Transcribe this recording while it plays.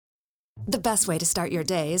The best way to start your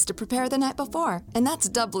day is to prepare the night before, and that's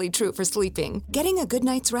doubly true for sleeping. Getting a good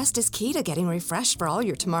night's rest is key to getting refreshed for all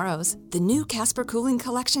your tomorrows. The new Casper Cooling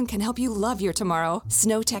Collection can help you love your tomorrow.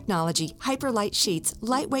 Snow technology, hyper-light sheets,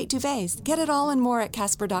 lightweight duvets. Get it all and more at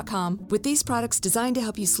Casper.com. With these products designed to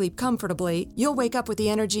help you sleep comfortably, you'll wake up with the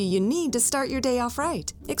energy you need to start your day off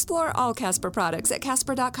right. Explore all Casper products at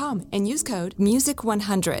Casper.com and use code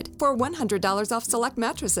MUSIC100 for $100 off select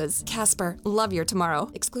mattresses. Casper, love your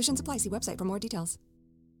tomorrow. Exclusions apply. See website for more details.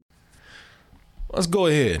 Let's go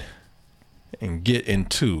ahead and get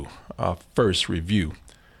into our first review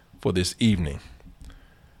for this evening,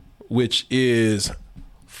 which is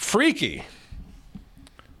Freaky.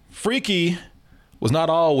 Freaky was not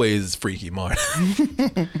always freaky, Martin.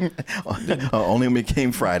 Only when it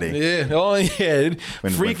became Friday. Yeah,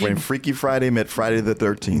 When Freaky Friday met Friday the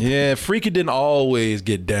 13th. Yeah, Freaky didn't always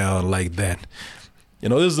get down like that. You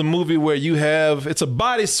know, this is a movie where it's a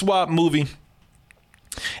body swap movie.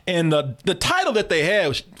 And the title that they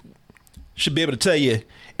have should be able to tell you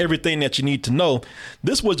everything that you need to know.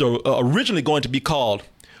 This was originally going to be called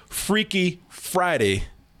Freaky Friday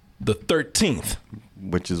the 13th.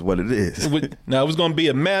 Which is what it is. Now, it was going to be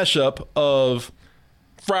a mashup of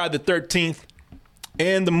Friday the 13th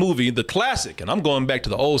and the movie, the classic. And I'm going back to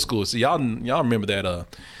the old school. See, y'all remember that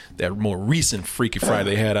more recent Freaky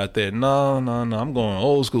Friday they had out there. No. I'm going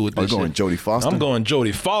old school with this. You're going Jodie Foster? I'm going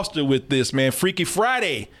Jodie Foster with this, man. Freaky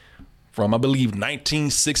Friday from, I believe,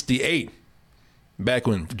 1968. Back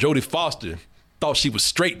when Jodie Foster thought she was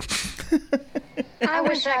straight. I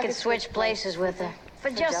wish I could switch places with her for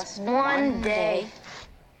just one day.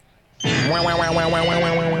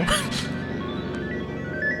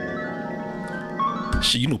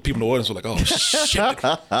 Shit, you know, people in the audience were like, "Oh shit,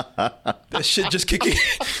 that shit just kicked in."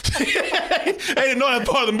 I didn't know that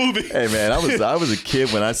part of the movie. Hey man, I was a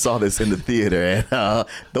kid when I saw this in the theater, and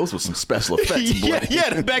those were some special effects.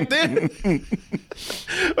 yeah, back then.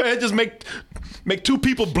 It just make two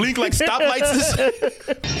people blink like stoplights.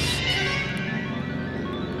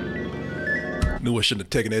 Knew I shouldn't have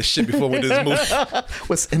taken that shit before we did this movie.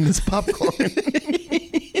 What's in this popcorn?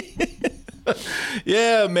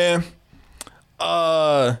 Yeah, man.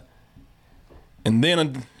 And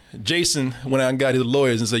then Jason went out and got his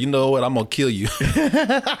lawyers and said, "You know what? I'm gonna kill you.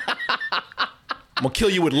 I'm gonna kill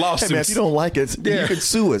you with lawsuits. Hey man, if you don't like it, you can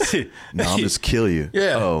sue us." No, I'll just kill you.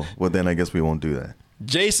 Yeah. Oh, well then I guess we won't do that.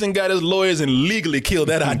 Jason got his lawyers and legally killed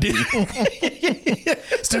that idea.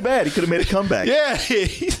 It's too bad. He could have made a comeback. Yeah.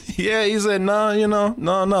 He said,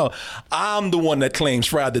 no. I'm the one that claims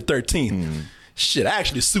Friday the 13th. Shit, I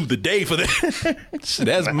actually sued the day for that. Shit,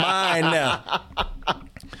 that's mine now.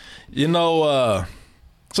 You know,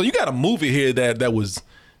 so you got a movie here that was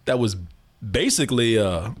basically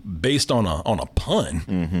based on a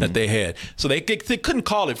pun that they had. So they couldn't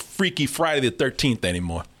call it Freaky Friday the 13th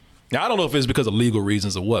anymore. Now, I don't know if it's because of legal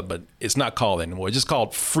reasons or what, but it's not called anymore. It's just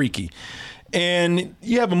called Freaky. And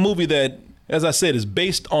you have a movie that, as I said, is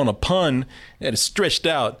based on a pun that is stretched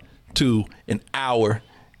out to an hour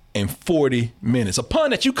and 40 minutes. A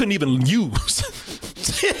pun that you couldn't even use.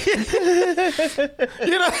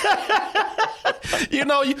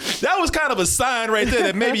 That was kind of a sign right there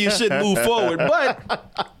that maybe you shouldn't move forward.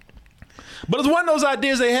 But it's one of those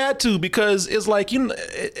ideas they had to, because it's like,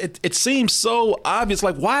 it seems so obvious.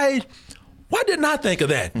 Like, why didn't I think of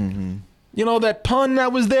that? Mm-hmm. You know, that pun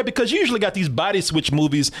that was there, because you usually got these body switch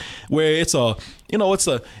movies where it's a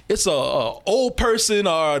old person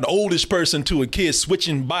or an oldish person to a kid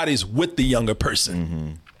switching bodies with the younger person.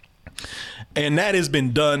 Mm-hmm. And that has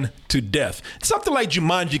been done to death. Something like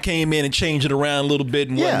Jumanji came in and changed it around a little bit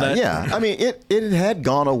and whatnot. Yeah. I mean, it had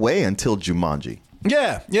gone away until Jumanji.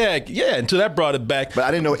 Yeah, until that brought it back. But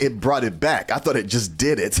I didn't know it brought it back. I thought it just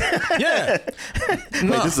did it. Yeah.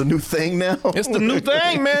 No. Like, this is a new thing now? It's the new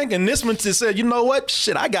thing, man. And this one just said, you know what?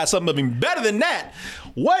 Shit, I got something even better than that.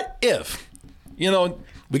 What if,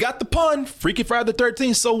 we got the pun, Freaky Friday the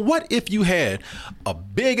 13th. So what if you had a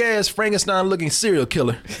big-ass Frankenstein-looking serial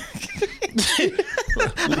killer?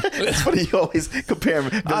 That's what you always compare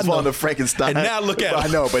Vince Vaughn to Frankenstein. And now look at him. I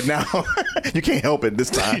know, but now you can't help it this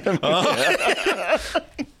time.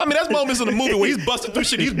 I mean, that's moments in the movie where he's busting through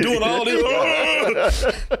shit. He's doing all this.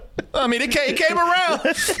 I mean, it came around.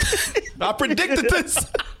 I predicted this.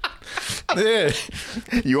 Yeah.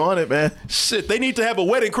 You on it, man. Shit, they need to have a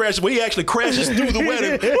wedding crash where he actually crashes through the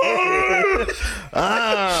wedding.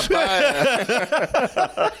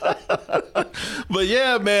 But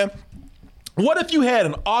yeah, man. What if you had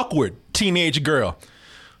an awkward teenage girl?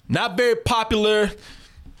 Not very popular,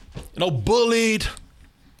 bullied,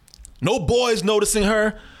 no boys noticing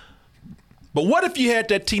her. But what if you had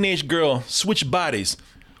that teenage girl switch bodies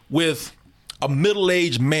with a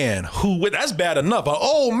middle-aged man who, that's bad enough, an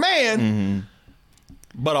old man,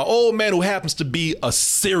 but an old man who happens to be a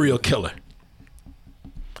serial killer.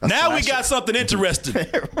 Now we got something interesting.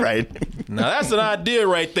 Right. Now that's an idea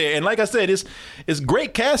right there. And like I said, it's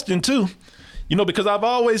great casting too. You know, because I've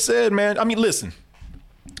always said, man, I mean, listen,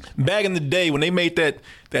 back in the day when they made that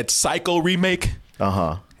Psycho remake,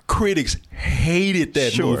 critics hated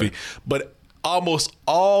that movie. But almost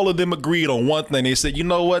all of them agreed on one thing. They said, you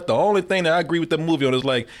know what? The only thing that I agree with that movie on is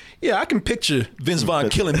like, yeah, I can picture Vince Vaughn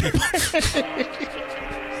killing people.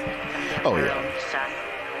 Oh, yeah.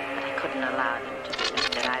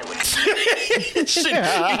 Shit,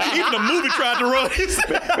 even the movie tried to run.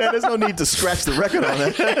 Man, there's no need to scratch the record on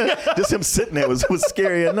that. Just him sitting there was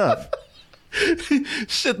scary enough.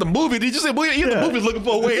 Shit, the movie. Did you say even the movie's looking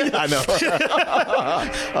for a way in? I know.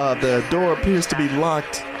 The door appears to be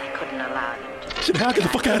locked. I couldn't allow him to. Shit, how get the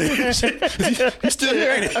fuck out of here? Shit, he's still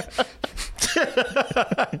here, ain't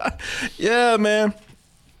he? Yeah, man.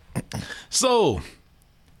 So,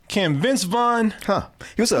 can Vince Vaughn?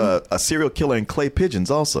 He was a serial killer in clay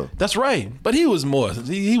pigeons also. That's right, but he was more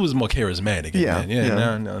charismatic. Yeah,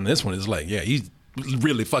 yeah. Now this one is like, yeah, he's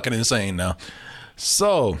really fucking insane now.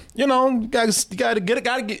 So you gotta get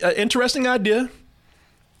an interesting idea.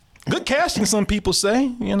 Good casting, some people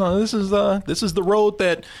say. You know, this is the road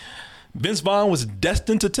that Vince Vaughn was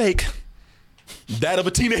destined to take. That of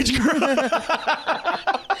a teenage girl.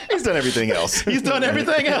 He's done everything else. He's done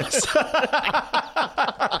everything else.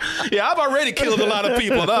 Yeah, I've already killed a lot of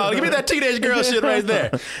people. No, give me that teenage girl shit right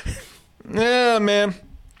there. Yeah, man.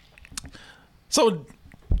 So,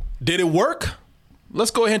 did it work?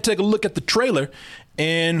 Let's go ahead and take a look at the trailer,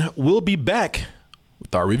 and we'll be back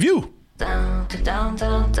with our review. Good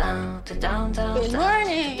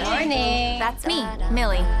morning. That's me,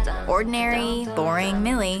 Millie. Ordinary, boring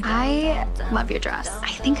Millie. I love your dress.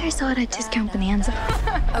 I think I saw it at Discount Bonanza.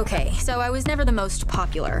 Okay, so I was never the most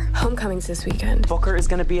popular. Homecoming's this weekend. Booker is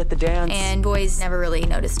gonna be at the dance. And boys never really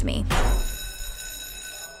noticed me.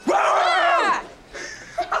 Wow!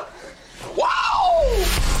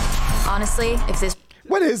 Honestly, if this...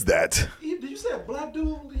 What is that? Did you say a black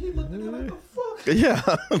dude? He looked at me like, the fuck? Yeah,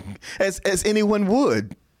 as anyone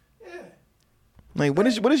would. Yeah. Like, what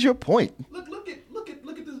is your point? Look at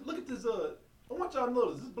this. I want y'all to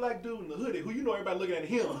notice this black dude in the hoodie, who you know everybody looking at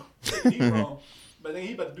him. He wrong, but then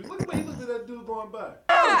he about to do. Look at the way he looked at that dude going by.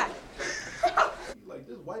 He's like,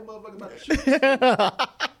 this white motherfucker about to shoot.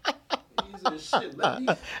 He said, shit, let me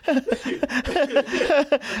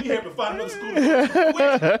have to find another school.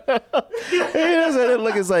 He doesn't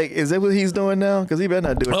look. It's like, is that what he's doing now? Because he better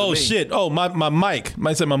not do it. Oh shit! Oh my mic.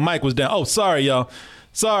 Might say my mic was down. Oh sorry y'all.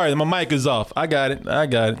 Sorry, my mic is off. I got it.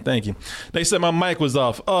 Thank you. They said my mic was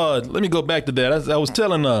off. Let me go back to that. I was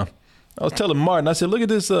telling Martin. I said, look at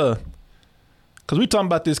this. Cause we talking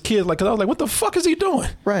about this kid. Like, cause I was like, what the fuck is he doing?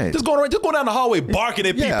 Right. Just going down the hallway barking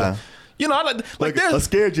at people. Yeah. You know, I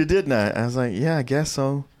scared you, didn't I? I was like, yeah, I guess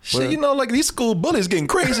so. Shit, you know, like these school bullies getting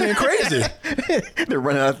crazy and crazy. They're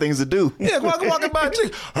running out of things to do. Yeah, walking by.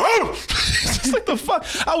 It's like the fuck.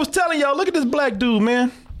 I was telling y'all, look at this black dude,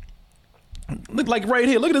 man. Look like right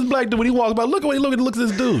here. Look at this black dude when he walks by. Look at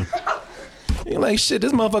this dude. You're like, shit,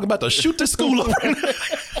 this motherfucker about to shoot this school up right now.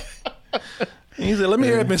 He said, let me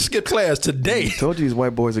hurry up and skip class today. I told you these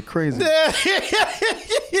white boys are crazy.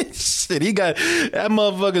 Shit, he got that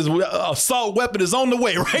motherfucker's assault weapon is on the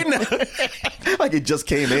way right now. Like it just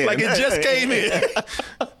came in.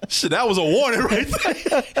 Shit, that was a warning right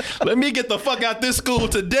there. Let me get the fuck out this school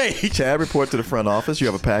today. Chad, report to the front office. You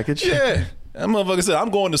have a package. Yeah. That motherfucker said, I'm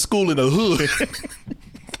going to school in the hood.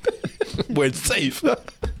 Where it's safe.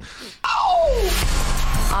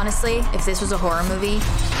 Ow! Honestly, if this was a horror movie,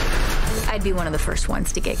 I'd be one of the first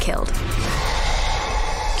ones to get killed.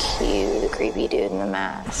 Cue the creepy dude in the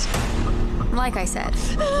mask. Like I said.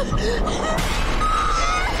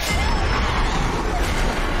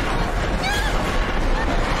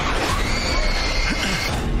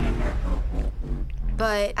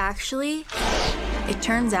 But actually, it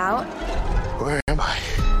turns out... Where am I?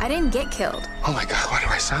 I didn't get killed. Oh my God, why do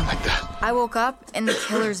I sound like that? I woke up in the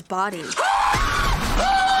killer's body.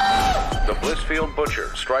 The Blissfield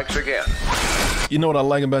Butcher strikes again. You know what I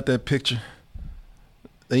like about that picture?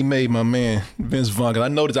 They made my man Vince Vaughn. Cause I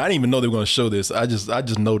noticed, I didn't even know they were going to show this. I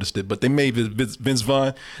just noticed it. But they made Vince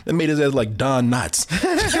Vaughn. They made his ass like Don Knotts.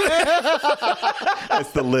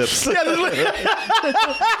 That's the lips. Yeah,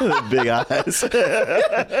 the big eyes.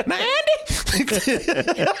 Now, Andy.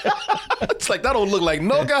 It's like that don't look like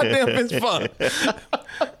no goddamn Vince Vaughn.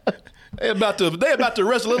 They about to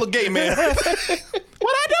arrest a little gay man.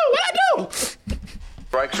 What I do?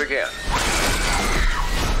 Strikes again.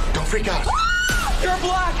 freak out. You're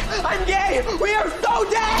black. I'm gay. We are so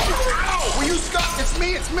dead. Ow! Will you stop? It's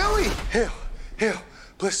me. It's Millie. Hail,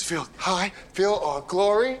 Blissfield, high, fill our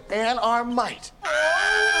glory and our might.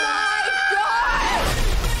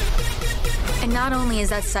 And not only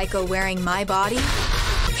is that psycho wearing my body,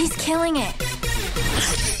 he's killing it.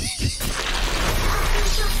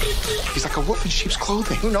 He's like a wolf in sheep's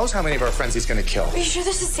clothing. Who knows how many of our friends he's gonna kill? Are you sure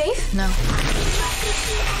this is safe? No.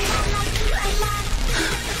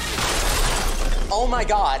 Oh my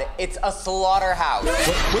God, it's a slaughterhouse.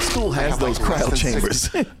 What school has those cryo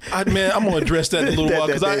chambers? Man, I'm gonna address that in a little while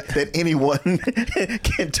because that anyone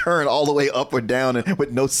can turn all the way up or down and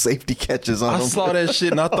with no safety catches on I them. saw that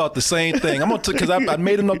shit and I thought the same thing. I'm gonna because I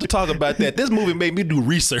made enough to talk about that. This movie made me do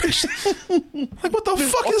research. Like, what the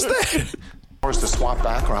fuck is that? Or to swap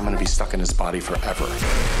back, or I'm gonna be stuck in his body forever.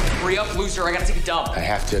 Hurry up, loser. I gotta take a dump. I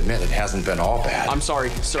have to admit, it hasn't been all bad. I'm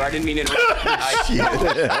sorry, sir. I didn't mean to interrupt. Yeah,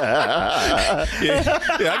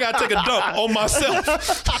 I gotta take a dump on myself.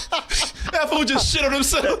 That fool just shit on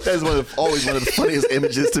himself. That's always one of the funniest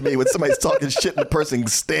images to me when somebody's talking shit and the person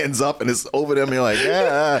stands up and it's over them and you're like,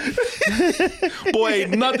 yeah. Boy,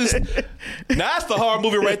 ain't nothing. Now that's the horror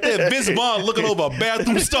movie right there. Vince Vaughn looking over a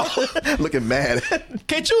bathroom stall. Looking mad.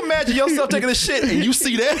 Can't you imagine yourself taking a shit and you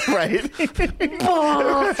see that? Right.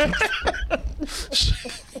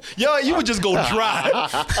 Yo, you would just go dry.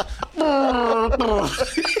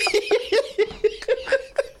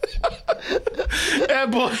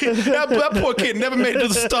 That poor kid never made it to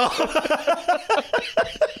the stall.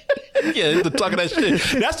 Yeah, the talking that shit.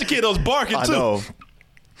 That's the kid that was barking too. I know.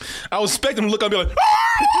 I was expecting him to look up and be like,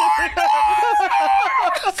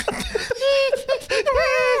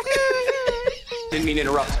 Didn't mean to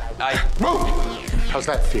interrupt. Move! How's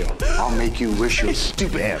that feel? I'll make you wish your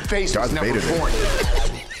stupid face was never born.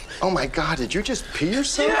 Oh my God, did you just pee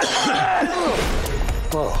yourself?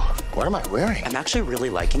 Whoa, what am I wearing? I'm actually really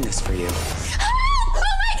liking this for you.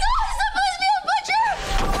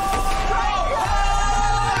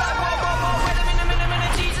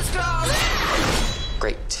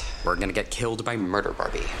 Great. We're gonna get killed by Murder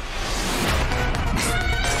Barbie.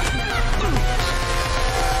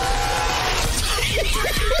 I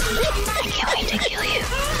can't wait to kill you.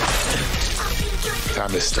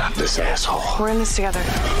 Time to stop this asshole. We're in this together.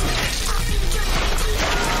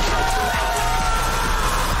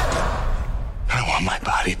 I want my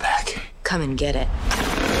body back. Come and get it.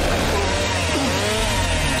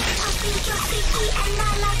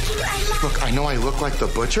 Look, I know I look like the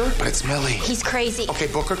butcher, but it's Millie. He's crazy. Okay,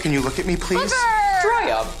 Booker, can you look at me, please? Booker!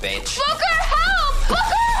 Dry up, bitch. Booker, help!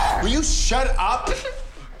 Booker! Will you shut up?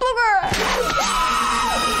 Booker!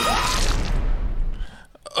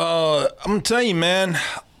 I'm gonna tell you, man.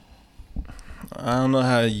 I don't know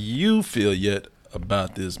how you feel yet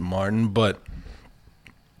about this, Martin, but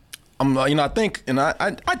I think, and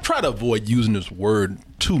I try to avoid using this word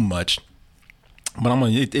too much, but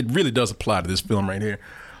it really does apply to this film right here.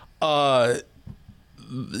 The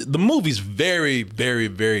movie's very, very,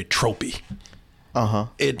 very tropey.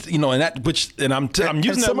 It and I'm using and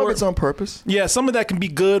that some word. of it's on purpose. Yeah, some of that can be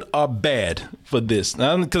good or bad for this.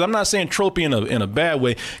 Because I'm not saying tropey in a bad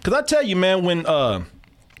way. Because I tell you, man, when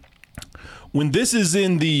this is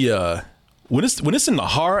in the when it's in the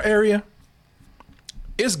horror area,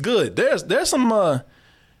 it's good. There's some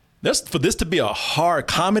there's for this to be a horror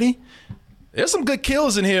comedy. There's some good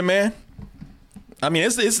kills in here, man. I mean,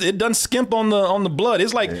 it doesn't skimp on the blood.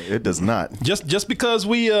 It's like it does not. Just because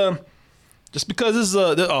this is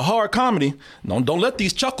a horror comedy, don't let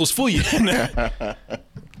these chuckles fool you.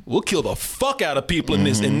 We'll kill the fuck out of people in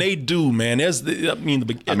this, and they do, man. With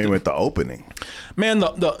the opening, man,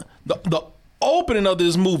 the opening of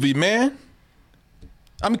this movie, man.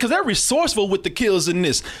 I mean, because they're resourceful with the kills in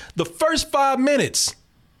this. The first 5 minutes,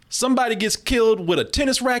 somebody gets killed with a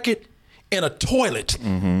tennis racket and a toilet.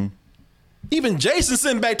 Even Jason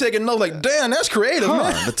sitting back taking notes like, damn, that's creative,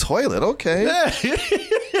 man. The toilet, okay. Yeah.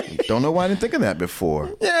 Don't know why I didn't think of that before.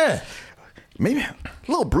 Yeah. Maybe a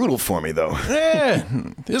little brutal for me, though. Yeah.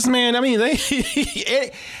 This man, I mean,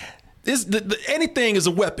 anything is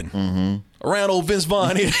a weapon around old Vince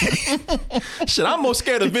Vaughn here. Shit, I'm more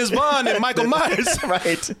scared of Vince Vaughn than Michael Myers.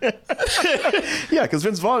 Right. Yeah, because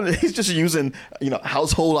Vince Vaughn, he's just using,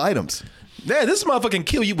 household items. Yeah, this motherfucker can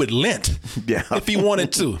kill you with lint. Yeah. If he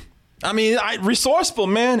wanted to. I mean, resourceful,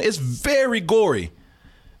 man. It's very gory.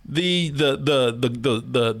 The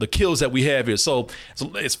kills that we have here. So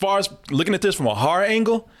as far as looking at this from a horror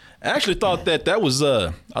angle, I actually thought that was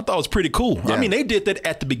I thought it was pretty cool. Yeah. I mean, they did that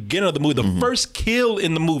at the beginning of the movie. The first kill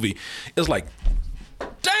in the movie is like,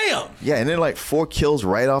 Damn. Yeah, and then like 4 kills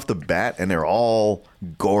right off the bat, and they're all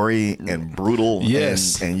gory and brutal.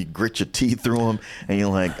 Yes. And you grit your teeth through them, and you're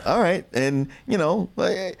like, all right. And, you know,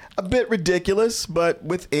 like, a bit ridiculous, but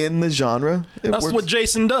within the genre. That's works. what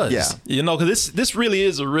Jason does. Yeah. You know, because this really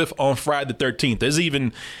is a riff on Friday the 13th. There's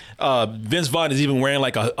even, Vince Vaughn is even wearing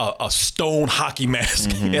like a stone hockey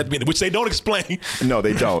mask, which they don't explain. No,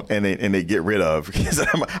 they don't. And they get rid of.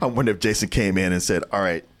 I wonder if Jason came in and said, all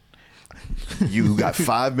right, you got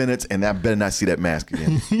 5 minutes, and I better not see that mask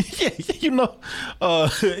again. Yeah, you know.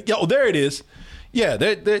 There it is. Yeah,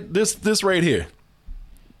 this right here.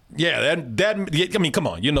 Yeah, that. I mean, come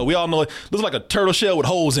on. You know, we all know it looks like a turtle shell with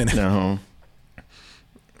holes in it. Uh-huh.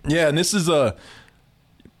 Yeah, and this is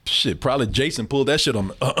shit. Probably Jason pulled that shit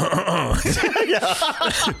on.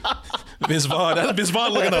 Vince Vaughn. That's Vince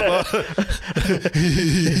Vaughn looking up.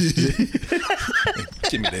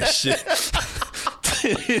 Give me that shit.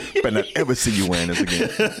 Better not ever see you wearing this again.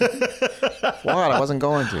 What? I wasn't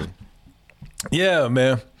going to. Yeah,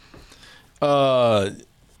 man.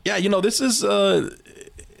 Yeah, you know, this is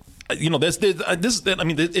you know, this I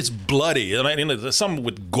mean, it's bloody. I mean, there's some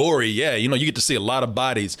with gory. Yeah, you know, you get to see a lot of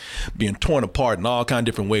bodies being torn apart in all kind of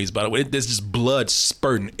different ways. By the way, there's just blood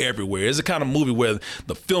spurting everywhere. It's the kind of movie where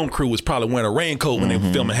the film crew was probably wearing a raincoat when they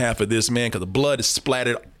were filming half of this, man, because the blood is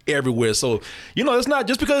splattered everywhere. So, you know, it's not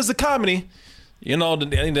just because it's a comedy. You know,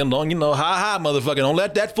 ha motherfucker, don't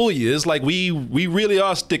let that fool you. It's like we really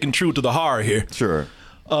are sticking true to the horror here. Sure.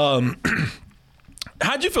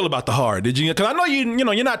 How'd you feel about the horror? Did you? Because I know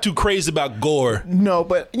you're not too crazy about gore. No,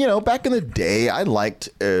 but you know, back in the day, I liked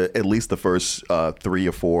at least the first 3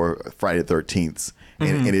 or 4 Friday the 13th,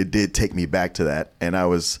 and it did take me back to that. And I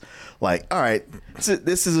was like, all right,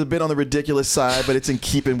 this is a bit on the ridiculous side, but it's in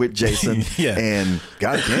keeping with Jason. Yeah. And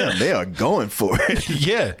goddamn, they are going for it.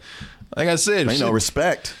 Yeah. Like I said, ain't no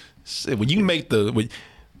respect. Shit, when you make the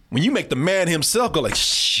man himself go like,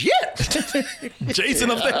 shit,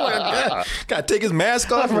 Jason up there like, gotta take his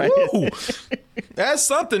mask off. Right. Woo. That's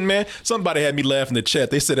something, man. Somebody had me laugh in the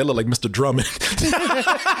chat. They said that looked like Mr. Drummond.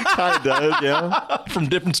 Kind of does, yeah. From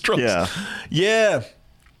Different Strokes. Yeah. Yeah.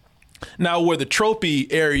 Now, where the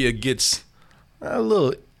tropey area gets a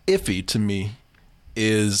little iffy to me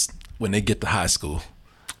is when they get to high school.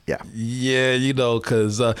 Yeah. Yeah, you know,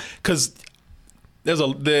 because there's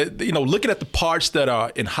you know, looking at the parts that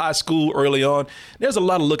are in high school early on, there's a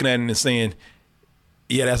lot of looking at it and saying,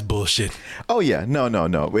 yeah, that's bullshit. Oh yeah, no.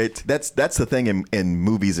 That's the thing in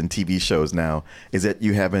movies and TV shows now, is that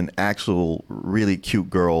you have an actual really cute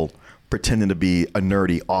girl pretending to be a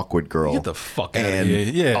nerdy, awkward girl. Get the fuck out of here.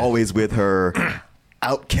 Yeah. Always with her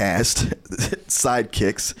outcast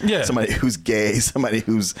sidekicks. Yeah. Somebody who's gay, somebody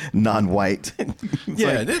who's non-white.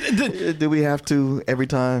 Yeah. Like, do we have to every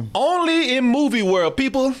time? Only in movie world,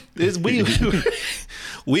 people. We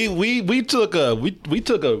took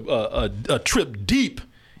a trip deep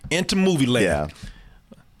into movie land. Yeah.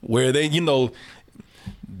 Where they, you know,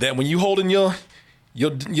 that when you holding your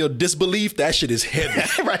disbelief, that shit is heavy.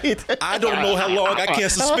 Right. I don't know how long I can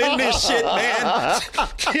suspend this shit, man.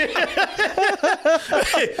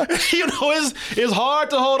 You know, it's hard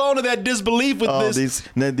to hold on to that disbelief with this.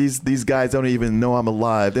 These guys don't even know I'm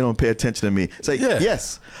alive. They don't pay attention to me. It's like,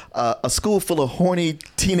 yes, a school full of horny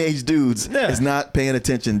teenage dudes is not paying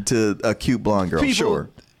attention to a cute blonde girl. People, sure.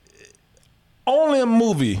 Only a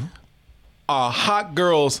movie are hot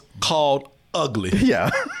girls called ugly. Yeah.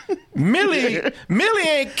 Millie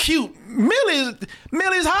ain't cute. Millie's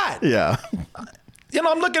hot. Yeah. You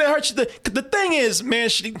know, I'm looking at her. The thing is, man,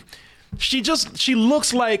 she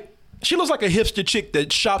looks like a hipster chick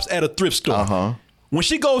that shops at a thrift store. Uh-huh. When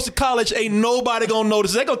she goes to college, ain't nobody gonna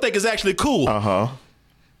notice. They gonna think it's actually cool. Uh-huh.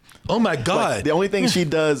 Oh my God. Like, the only thing she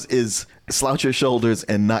does is slouch her shoulders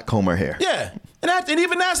and not comb her hair. Yeah. And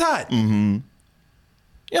even that's hot. Mm-hmm.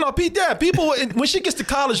 You know, people, when she gets to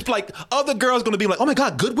college, like, other girls going to be like, oh, my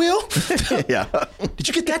God, Goodwill? Yeah. Did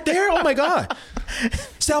you get that there? Oh, my God.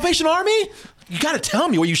 Salvation Army? You got to tell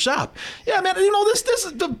me where you shop. Yeah, man, you know, this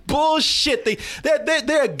is the bullshit.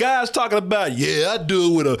 There are guys talking about, yeah, I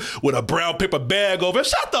do it with a brown paper bag over.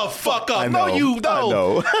 Shut the fuck up. I know. No, you don't. I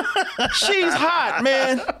know. She's hot,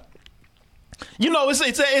 man. You know,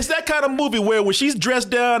 it's that kind of movie where when she's dressed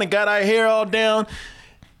down and got her hair all down,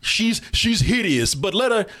 she's hideous, but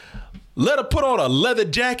let her put on a leather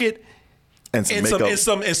jacket and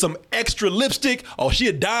some extra lipstick. Oh, she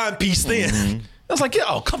a dime piece then. Mm-hmm. I was like, yeah,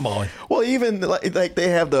 oh, come on. Well, even like they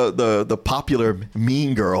have the popular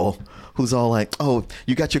mean girl who's all like, oh,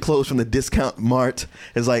 you got your clothes from the discount mart.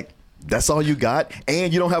 It's like, That's all you got,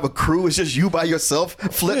 and you don't have a crew. It's just you by yourself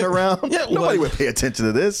flitting around. Yeah, Nobody would pay attention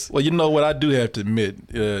to this. Well, you know what? I do have to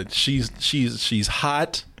admit, she's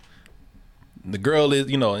hot. The girl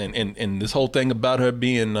is, and this whole thing about her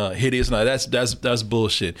being hideous. Now that's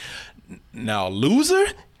bullshit. Now, loser.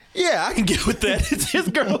 Yeah, I can get with that. This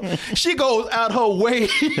girl, she goes out her way.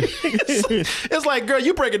 It's like, girl,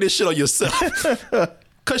 you breaking this shit on yourself.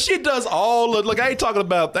 Cause she does all of, I ain't trying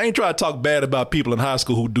to talk bad about people in high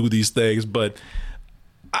school who do these things, but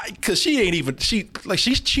cause she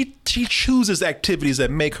chooses activities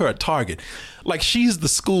that make her a target. Like she's the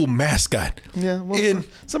school mascot. Yeah, well,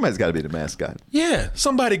 somebody's got to be the mascot. Yeah,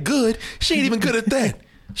 somebody good. She ain't even good at that.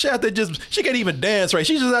 She out there she can't even dance right.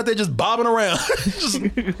 She's just out there just bobbing around.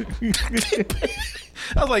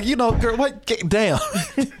 I was like, girl, what? Damn.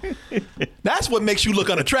 That's what makes you look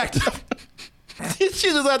unattractive. She's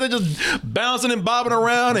just out there just bouncing and bobbing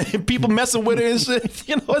around and people messing with her and shit.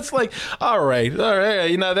 It's like, all right.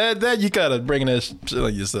 That you gotta bring that shit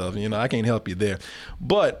on yourself. I can't help you there.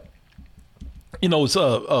 But, it's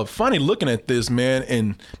funny looking at this, man,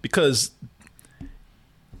 and because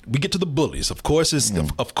we get to the bullies. Of course, there's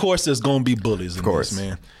gonna be bullies in this,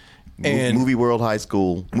 man. And Movie World High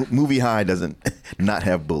School, Movie High doesn't not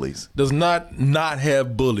have bullies. Does not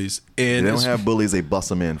have bullies. And they don't have bullies. They bust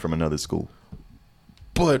them in from another school.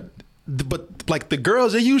 But like the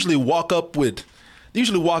girls, they usually walk up with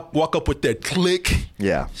their clique.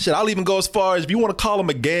 Yeah. Shit, I'll even go as far as if you want to call them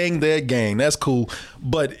a gang, they're a gang. That's cool.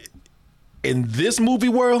 But in this movie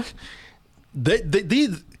world,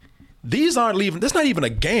 these aren't even. That's not even a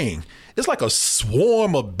gang. It's like a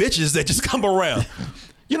swarm of bitches that just come around.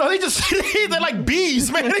 They're like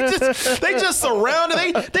bees, man. They just surrounded. They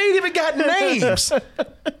ain't even got names.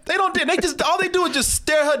 All they do is just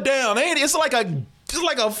stare her down. It's like a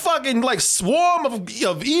fucking swarm of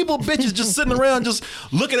evil bitches just sitting around just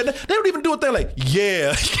looking at them. They don't even do a thing like,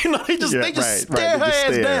 yeah. They just stare her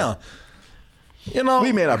ass down.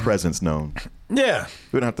 We made our presence known. Yeah.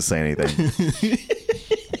 We don't have to say anything.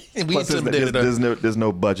 Plus, there's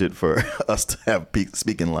no budget for us to have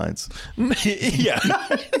speaking lines. Yeah.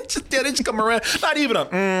 They just come around. Not even a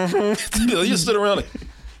you just sit around like,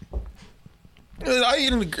 I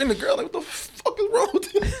eat in the girl like, what the fuck is wrong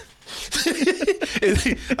with you?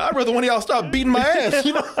 I'd rather one of y'all start beating my ass.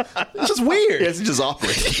 It's just weird. Yeah, it's just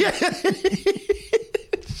awkward.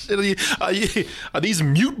 Shit, are these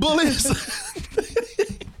mute bullies?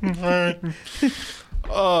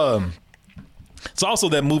 It's also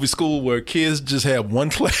that movie school where kids just have one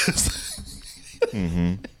class.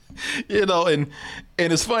 Mm-hmm.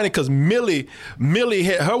 And it's funny because Millie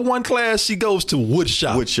had her one class. She goes to wood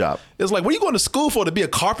shop. It's like, what are you going to school for? To be a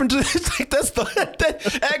carpenter? It's like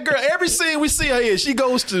that girl. Every scene we see her in, she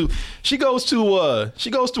goes to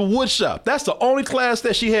wood shop. That's the only class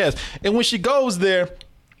that she has. And when she goes there,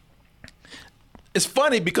 it's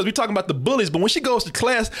funny because we're talking about the bullies, but when she goes to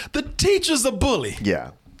class, the teacher's a bully.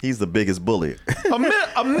 Yeah. He's the biggest bully. a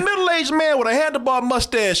middle-aged man with a handlebar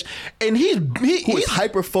mustache, and he's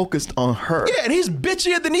hyper focused on her. Yeah, and he's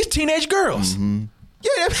bitchier than these teenage girls. Mm-hmm.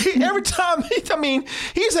 Yeah, every time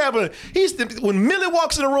when Millie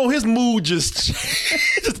walks in the room, his mood just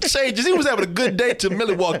changes. He was having a good day till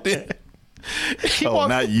Millie walked in.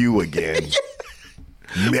 Not you again.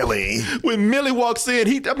 Millie. When Millie walks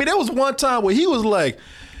in, there was one time where he was like,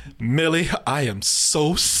 Millie, I am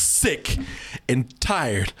so sick and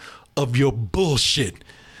tired of your bullshit.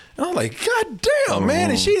 And I'm like, God damn,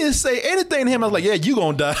 man. And she didn't say anything to him. I was like, yeah, you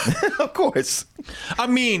gonna die. Of course. I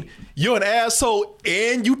mean, you're an asshole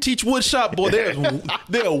and you teach woodshop. Boy,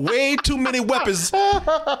 there are way too many weapons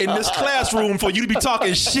in this classroom for you to be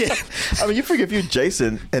talking shit. I mean, you figure if you're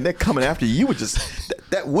Jason and they're coming after you, would just,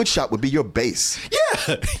 that woodshop would be your base.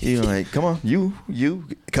 Yeah. You're like, come on, you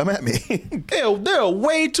come at me. There are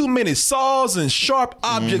way too many saws and sharp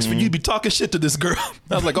objects for you to be talking shit to this girl.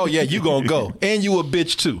 I was like, oh yeah, you gonna go. And you a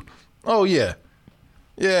bitch too. Oh yeah.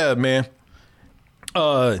 Yeah, man.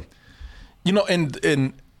 And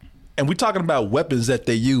we're talking about weapons that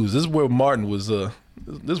they use. This is where Martin was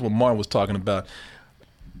talking about.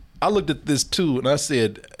 I looked at this too and I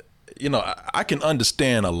said, I can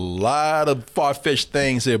understand a lot of far-fetched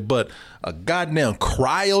things here, but a goddamn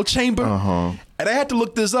cryo chamber? And I had to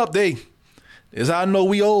look this up. Is how I know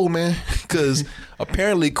we old, man. Because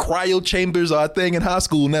apparently cryo chambers are a thing in high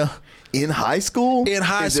school now. In high school? In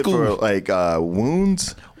high Is school. It for like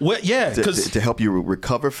wounds? Well, yeah. To help you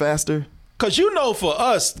recover faster? Because for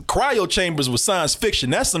us, cryo chambers was science fiction.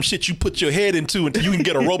 That's some shit you put your head into until you can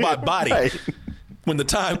get a robot body. Right. When the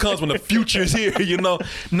time comes, when the future is here,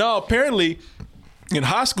 No, apparently in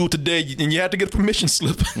high school today, and you have to get a permission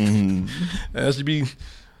slip. Mm-hmm. That should be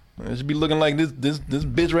It should be looking like this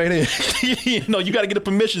bitch right here. You know, you got to get a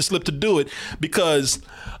permission slip to do it because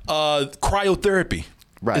cryotherapy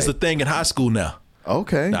is a thing in high school now.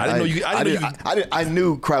 Okay. Now, I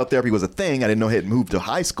knew cryotherapy was a thing. I didn't know it had moved to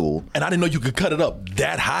high school. And I didn't know you could cut it up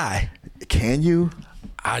that high. Can you?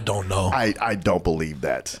 I don't know. I don't believe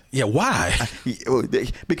that. Yeah, why?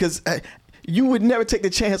 Because you would never take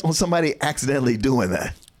the chance on somebody accidentally doing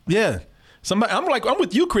that. Yeah. I'm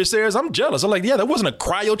with you, Chris Ayers. I'm jealous. I'm like, yeah, there wasn't a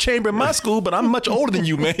cryo chamber in my school, but I'm much older than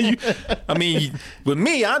you, man. With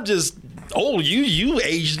me, I'm just old. You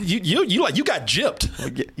aged. You got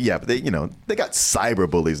gypped. Yeah, but they got cyber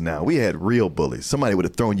bullies now. We had real bullies. Somebody would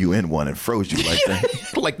have thrown you in one and froze you like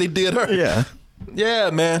that, like they did her. Yeah. Yeah,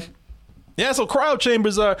 man. Yeah. So cryo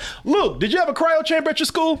chambers are. Luke, did you have a cryo chamber at your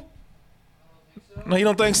school? No, you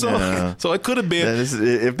don't think so? No. So it could have been.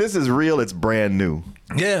 If this is real, it's brand new.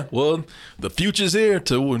 Yeah, well, the future's here at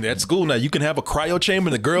school now. You can have a cryo chamber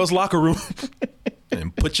in the girls' locker room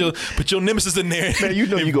and put your nemesis in there. Man, you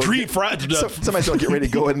know you go. Somebody's gonna get ready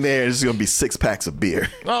to go in there. There's gonna be 6 packs of beer.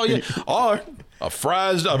 Oh yeah, or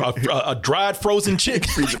a dried frozen chick,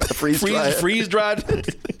 freeze dried,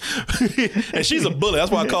 and she's a bully.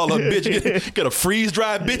 That's why I call her a bitch. Get a freeze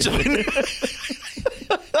dried bitch up in there.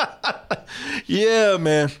 Yeah,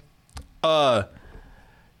 man. But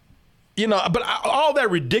all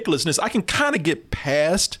that ridiculousness, I can kind of get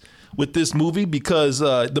past with this movie because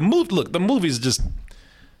the movie's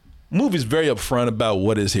very upfront about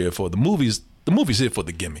what it's here for. The movie's here for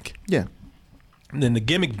the gimmick. Yeah. And then the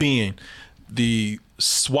gimmick being the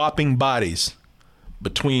swapping bodies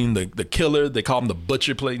between the killer. They call him the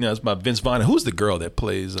butcher. It's by Vince Vaughn. Who's the girl that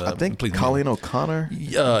plays? I think Colleen O'Connor.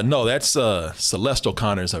 No, that's Celeste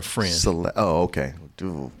O'Connor is her friend. Oh, okay.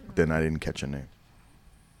 Then I didn't catch her name.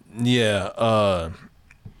 Yeah,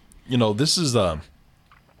 this is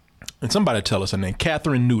and somebody tell us her name,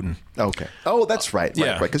 Catherine Newton. Okay. Oh, that's right.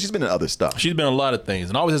 Right. Because she's been in other stuff. She's been in a lot of things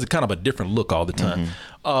and always has a kind of a different look all the time.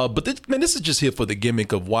 But this is just here for the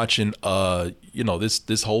gimmick of watching,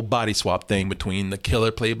 this whole body swap thing between the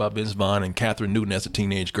killer played by Vince Vaughn and Catherine Newton as a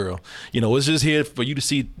teenage girl. It's just here for you to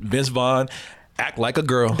see Vince Vaughn act like a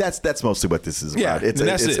girl. That's mostly what this is about. Yeah,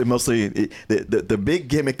 it's mostly the big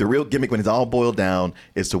gimmick, the real gimmick when it's all boiled down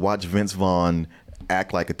is to watch Vince Vaughn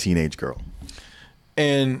act like a teenage girl.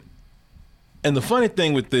 And the funny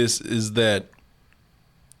thing with this is that,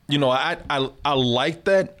 I like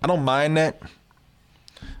that. I don't mind that.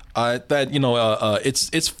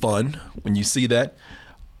 It's fun when you see that.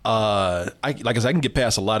 I can get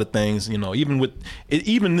past a lot of things, even with it,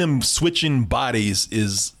 even them switching bodies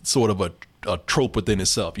is sort of a trope within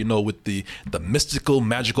itself, with the mystical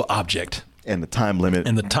magical object and the time limit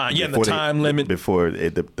and the time limit before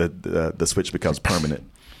the switch becomes permanent.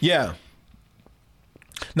 Yeah.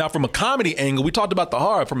 Now, from a comedy angle, we talked about the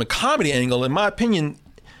horror. From a comedy angle, in my opinion,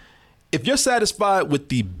 if you're satisfied with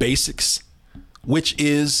the basics, which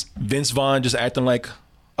is Vince Vaughn just acting like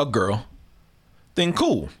a girl, then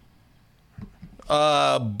cool.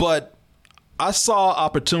 But I saw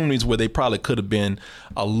opportunities where they probably could have been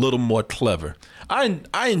a little more clever.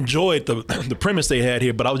 I enjoyed the premise they had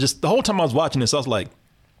here, but I was just, the whole time I was watching this, I was like,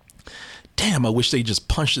 damn, I wish they just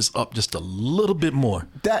punched this up just a little bit more.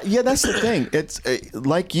 That's the thing. It's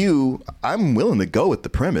like you, I'm willing to go with the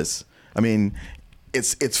premise. I mean,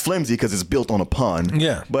 it's flimsy because it's built on a pun.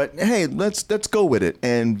 Yeah. But hey, let's go with it.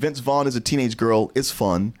 And Vince Vaughn as a teenage girl is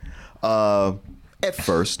fun at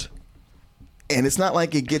first. And it's not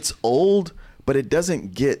like it gets old, but it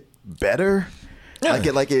doesn't get better. Yeah.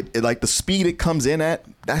 Like the speed it comes in at,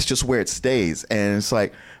 that's just where it stays. And it's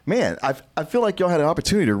like, man, I feel like y'all had an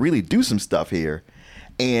opportunity to really do some stuff here.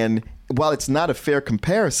 And while it's not a fair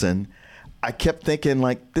comparison, I kept thinking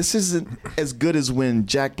like this isn't as good as when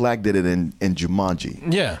Jack Black did it in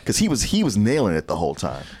Jumanji. Yeah, because he was nailing it the whole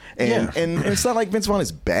time. And it's not like Vince Vaughn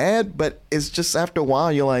is bad, but it's just after a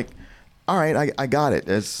while you're like, all right, I got it.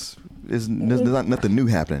 There's not nothing new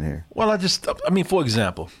happening here. Well, for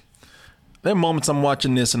example, there are moments I'm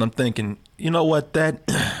watching this and I'm thinking, you know what, that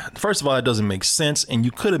first of all, it doesn't make sense. And you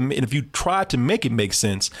could have, if you tried to make it make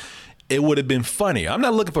sense, it would have been funny. I'm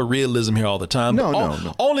not looking for realism here all the time.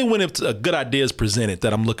 No. Only when it's a good idea is presented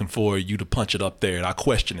that I'm looking for you to punch it up there and I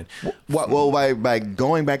question it. Well, by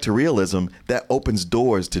going back to realism, that opens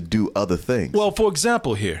doors to do other things. Well, for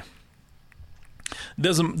example here,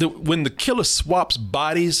 when the killer swaps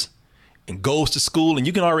bodies and goes to school, and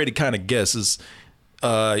you can already kind of guess it's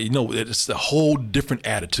a whole different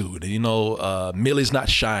attitude. Millie's not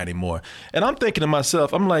shy anymore. And I'm thinking to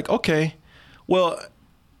myself, I'm like, okay, well,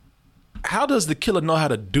 how does the killer know how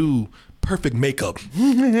to do perfect makeup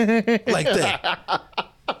like that?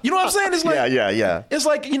 You know what I'm saying? It's like, yeah. It's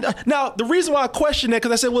like, you know, now the reason why I question that,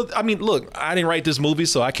 because I said, well, I mean, look, I didn't write this movie,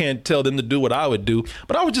 so I can't tell them to do what I would do.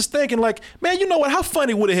 But I was just thinking, like, man, you know what? How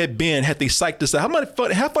funny would it have been had they psyched this out?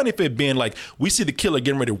 How funny if it had been like we see the killer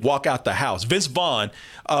getting ready to walk out the house. Vince Vaughn,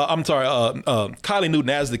 Kylie Newton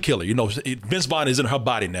as the killer. You know, Vince Vaughn is in her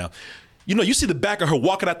body now. You know, you see the back of her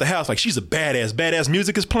walking out the house like she's a badass. Badass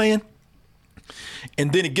music is playing.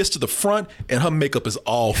 And then it gets to the front and her makeup is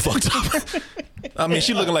all fucked up. I mean,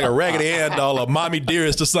 she looking like a Raggedy Ann doll or Mommy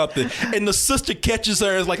Dearest or something. And the sister catches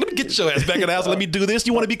her and is like, let me get your ass back in the house. Let me do this.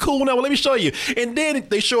 You want to be cool now? Well, let me show you. And then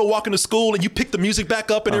they show her walking to school and you pick the music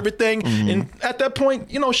back up and everything. And at that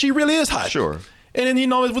point, you know, she really is hot. Sure. And then, you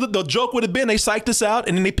know, the joke would have been they psyched us out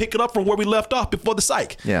and then they pick it up from where we left off before the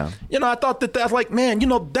psych. Yeah. You know, I thought that's like, man, you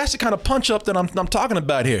know, that's the kind of punch up that I'm talking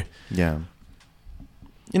about here. Yeah.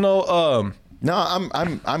 You know, no,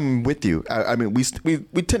 I'm with you. I mean, we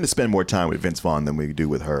tend to spend more time with Vince Vaughn than we do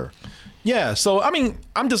with her. Yeah. So I mean,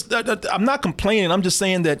 I'm not complaining. I'm just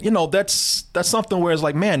saying that, you know, that's something where it's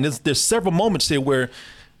like, man, there's several moments here where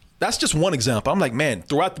that's just one example. I'm like, man,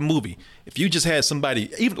 throughout the movie, if you just had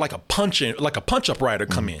somebody, even like a punch-up writer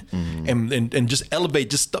come in and just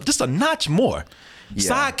elevate just a notch more. Yeah.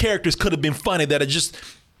 Side characters could have been funny that are just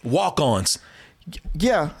walk-ons.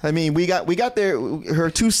 Yeah, I mean, we got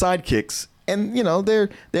her two sidekicks. And you know they're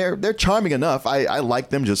charming enough. I like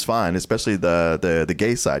them just fine, especially the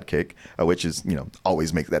gay sidekick, which is, you know,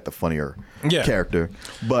 always makes that the funnier character.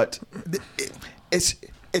 But it's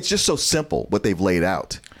just so simple what they've laid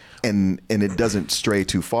out, and it doesn't stray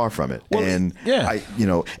too far from it. Well, and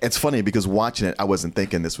it's funny because watching it, I wasn't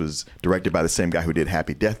thinking this was directed by the same guy who did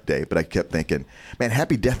Happy Death Day, but I kept thinking, man,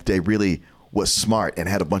 Happy Death Day really was smart and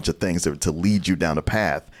had a bunch of things to lead you down a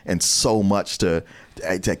path and so much to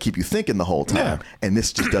keep you thinking the whole time. Yeah. And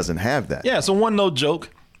this just doesn't have that. Yeah, it's a one-note joke.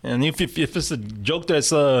 And if it's a joke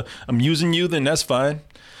that's amusing you, then that's fine.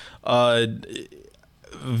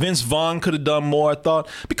 Vince Vaughn could have done more, I thought.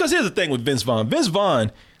 Because here's the thing with Vince Vaughn. Vince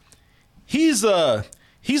Vaughn, he's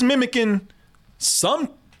mimicking some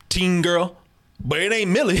teen girl, but it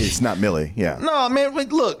ain't Millie. It's not Millie, yeah. No, man,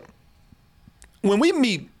 look. When we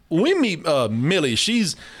meet Millie,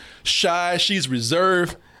 she's shy, she's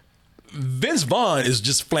reserved. Vince Vaughn is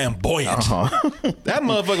just flamboyant. That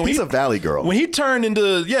motherfucker. He's a valley girl. When he turned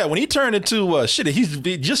into he's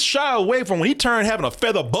just shy away from when he turned having a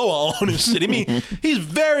feather boa on and shit. I mean, he's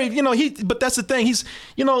very, you know, but that's the thing. He's,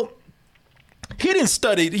 you know, he didn't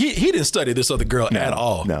study this other girl at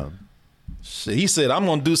all. No. Shit, he said, I'm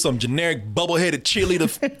gonna do some generic bubble-headed cheerleader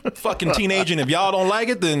fucking teenager, and if y'all don't like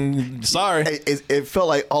it, then sorry. It felt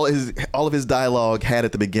like all of his dialogue had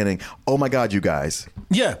at the beginning, oh my God, you guys.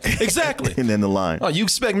 Yeah, exactly. And then the line. Oh, you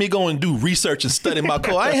expect me going and do research and study my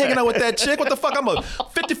code? I ain't hanging out with that chick. What the fuck? I'm a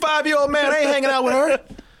 55-year-old man. I ain't hanging out with her.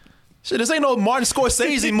 Shit, this ain't no Martin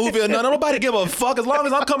Scorsese movie or nothing. Nobody give a fuck as long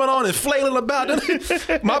as I'm coming on and flailing about.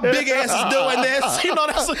 My big ass is doing this. You know,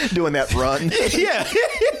 that's doing that run. Yeah.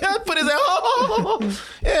 Put his ass.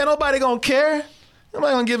 Yeah, nobody gonna care.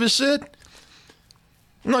 Nobody gonna give a shit.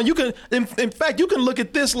 No, you can. In fact, you can look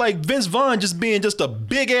at this like Vince Vaughn just being just a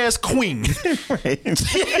big ass queen.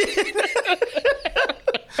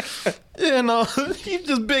 You know, he's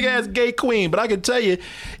just big ass gay queen. But I can tell you,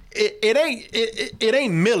 it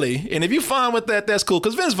ain't Millie. And if you fine with that, that's cool.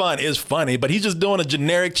 Because Vince Vaughn is funny, but he's just doing a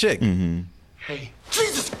generic chick. Mm-hmm. Hey,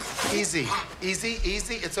 Jesus! Easy.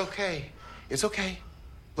 It's okay. It's okay.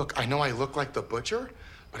 Look, I know I look like the butcher,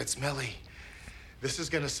 but it's Millie. This is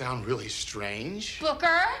gonna sound really strange.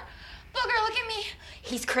 Booker, look at me.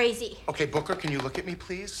 He's crazy. Okay, Booker, can you look at me,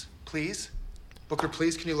 please? Please? Booker,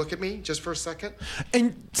 please, can you look at me just for a second?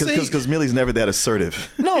 And because Millie's never that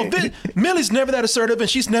assertive. No, Millie's never that assertive, and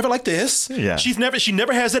she's never like this. Yeah. She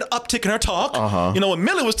never has that uptick in her talk. You know, when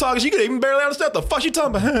Millie was talking, she could even barely understand what the fuck she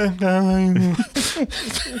talking about.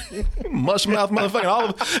 Mush mouth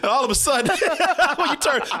motherfucker. And all of a sudden, when you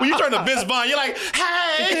turn to Vince Vaughn, you're like,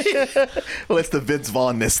 hey. Well, it's the Vince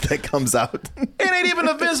Vaughn-ness that comes out. It ain't even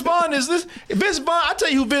the Vince Vaughn. Vince Vaughn, I tell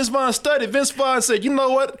you who Vince Vaughn studied. Vince Vaughn said, you know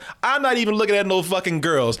what? I'm not even looking at no fucking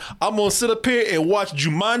girls. I'm gonna sit up here and watch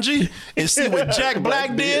Jumanji and see what Jack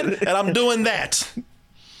Black did, and I'm doing that.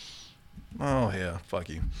 Oh yeah, fuck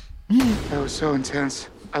you. That was so intense.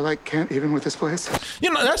 I can't even with this place.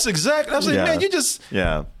 You know, that's exactly. I was like, man, he just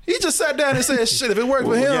sat down and said, shit, if it worked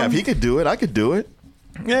for him. Yeah, if he could do it, I could do it.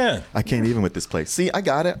 Yeah. I can't even with this place. See, I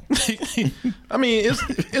got it. I mean,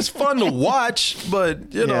 it's fun to watch,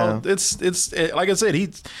 but you know, it's like I said,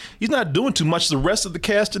 he's not doing too much. The rest of the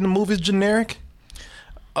cast in the movie is generic.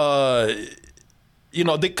 You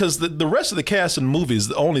know, because the rest of the cast in the movie is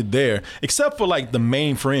only there except for like the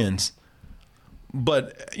main friends.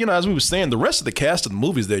 But as we were saying, the rest of the cast of the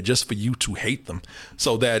movie is there just for you to hate them,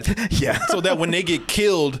 so that so that when they get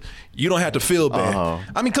killed, you don't have to feel bad.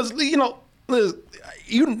 I mean, because you know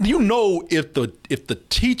if the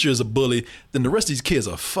teacher is a bully, then the rest of these kids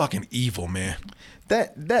are fucking evil, man.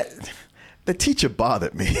 The teacher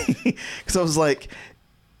bothered me because I was like,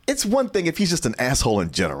 it's one thing if he's just an asshole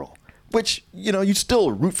in general, which you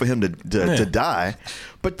still root for him to die,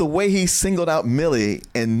 but the way he singled out Millie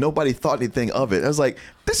and nobody thought anything of it, I was like,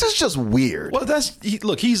 this is just weird. Well,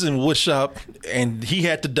 he's in woodshop and he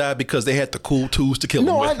had to die because they had the cool tools to kill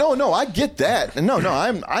him with. No, I get that. No,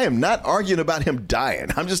 I am not arguing about him dying.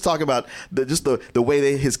 I'm just talking about the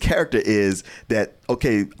way his character is. That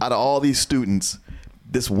okay, out of all these students,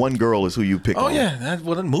 this one girl is who you pick on. Oh yeah,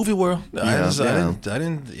 the movie world. I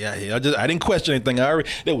didn't question anything.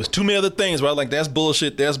 There was too many other things where I was like, that's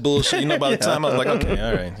bullshit. By the time I was like, okay,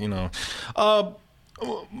 all right,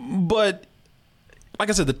 But like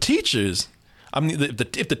I said, the teachers. I mean, if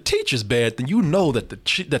the teacher's bad, then you know that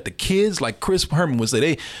the kids, like Chris Herman would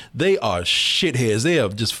say, they are shitheads. They are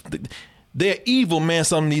just. They're evil, man,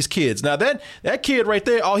 some of these kids. Now, that kid right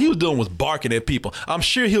there, all he was doing was barking at people. I'm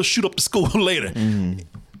sure he'll shoot up the school later. Mm.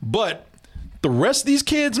 But the rest of these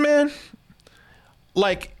kids, man,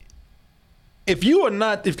 like, if you're on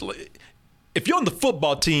the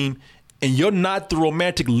football team and you're not the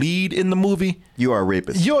romantic lead in the movie, you are a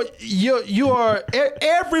rapist. You are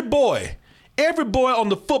every boy. Every boy on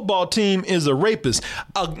the football team is a rapist.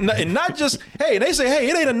 And not just, they say,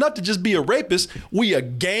 it ain't enough to just be a rapist. We a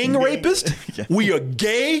gang rapist. Yeah. We a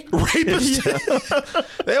gay rapist. Yeah.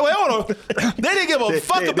 They didn't give a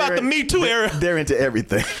fuck about the Me Too era. They're into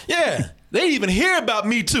everything. Yeah. They didn't even hear about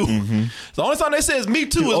Me Too. Mm-hmm. The only time they say is Me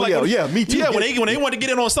Too is Me Too. Yeah, when they want to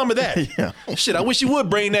get in on some of that. Yeah. Shit, I wish you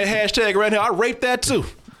would bring that hashtag around here. I raped that too.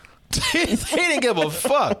 They didn't give a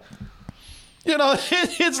fuck.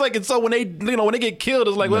 It's like, and so when they get killed,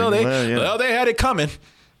 it's like, they had it coming.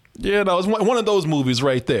 It's one of those movies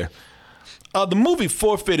right there. The movie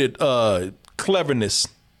forfeited cleverness,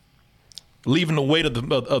 leaving the weight of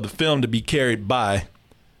the film to be carried by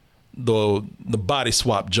the body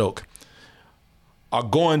swap joke.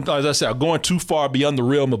 Going too far beyond the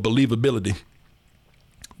realm of believability.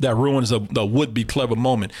 That ruins a would-be clever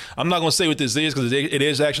moment. I'm not going to say what this is because it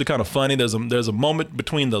is actually kind of funny. There's a moment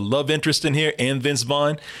between the love interest in here and Vince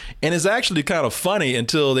Vaughn, and it's actually kind of funny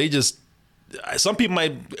until they just. Some people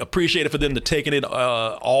might appreciate it for them to taking it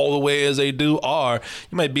all the way as they do, or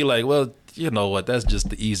you might be like, well, you know what? That's just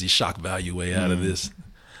the easy shock value way out of this.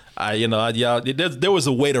 There was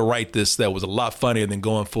a way to write this that was a lot funnier than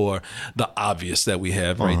going for the obvious that we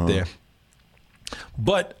have right there.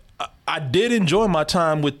 But I did enjoy my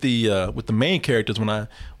time with the main characters when I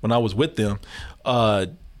was with them.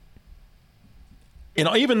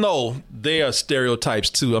 Even though they are stereotypes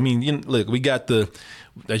too. I mean, look, we got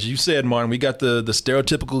as you said, Martin, we got the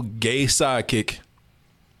stereotypical gay sidekick,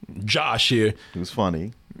 Josh here. It was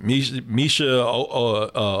funny. Misha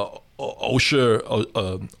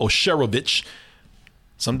Osherovich.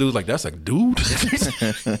 Some dude's like, that's a dude?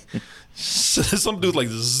 Some dude's like,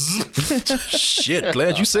 shit,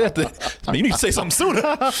 glad you said that. I mean, you need to say something sooner.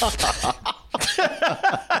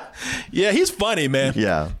 Yeah, he's funny, man.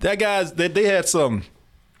 Yeah. That guy's, they had some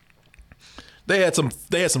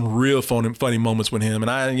real funny moments with him,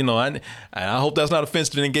 and I hope that's not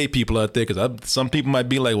offensive to any gay people out there, because some people might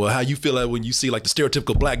be like, well, how you feel like when you see like the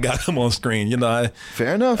stereotypical black guy come on screen?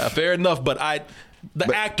 Fair enough. Fair enough, but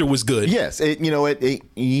the actor was good. Yes,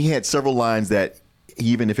 he had several lines that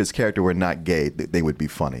even if his character were not gay, they would be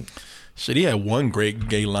funny. Shit, he had one great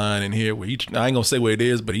gay line in here where I ain't gonna say what it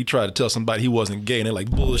is, but he tried to tell somebody he wasn't gay, and they're like,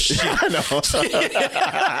 bullshit. I know.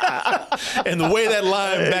 And the way that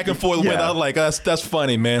line back and forth went, I was like, that's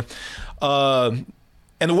funny, man. And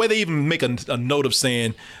the way they even make a note of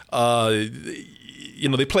saying,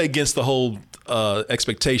 they play against the whole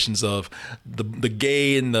expectations of the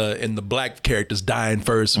gay and the black characters dying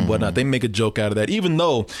first and whatnot. They make a joke out of that, even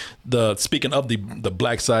though speaking of the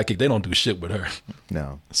black sidekick, they don't do shit with her.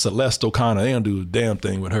 No, Celeste O'Connor, they don't do a damn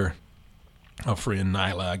thing with her. Her friend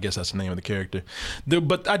Nyla, I guess that's the name of the character.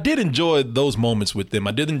 But I did enjoy those moments with them.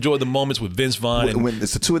 I did enjoy the moments with Vince Vaughn. When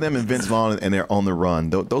it's the two of them and Vince Vaughn and they're on the run,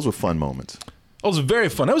 those were fun moments. Those were very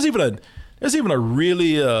fun. There was even a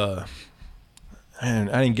really.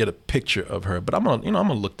 And I didn't get a picture of her, but I'm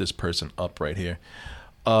gonna look this person up right here,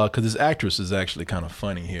 because this actress is actually kind of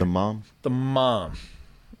funny here. The mom.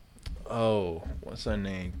 Oh, what's her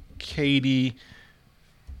name? Katie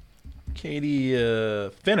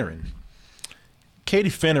Finneran. Katie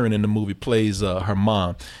Finneran in the movie plays her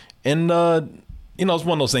mom, and you know, it's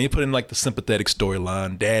one of those things. You put in like the sympathetic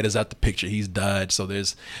storyline. Dad is out the picture. He's died. So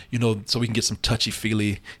there's, you know, so we can get some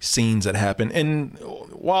touchy-feely scenes that happen. And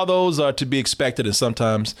while those are to be expected and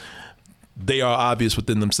sometimes they are obvious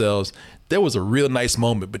within themselves, there was a real nice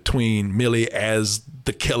moment between Millie as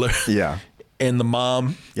the killer. Yeah. And the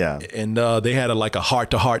mom. Yeah. And they had a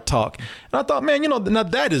heart-to-heart talk. And I thought, man, you know, now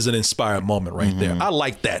that is an inspired moment right there. I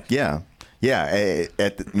like that. Yeah. Yeah.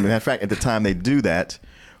 Matter of fact, at the time they do that,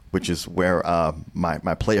 which is where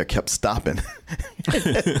my player kept stopping.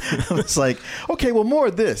 It's like, okay, well, more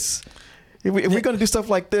of this. If we're going to do stuff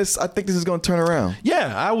like this, I think this is going to turn around.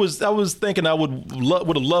 Yeah, I was thinking I would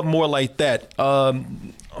have loved more like that.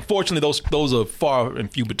 Unfortunately, those are far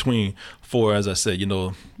and few between for, as I said, you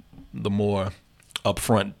know, the more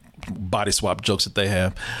upfront body swap jokes that they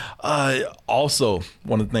have. Also,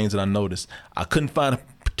 one of the things that I noticed, I couldn't find a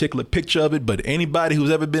particular picture of it, but anybody who's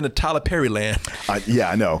ever been to Tyler Perry land. Yeah,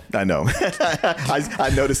 I know. I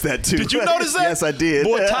noticed that too. Did you notice that? Yes, I did.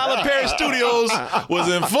 Boy, Tyler Perry Studios was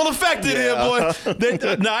in full effect in here, boy.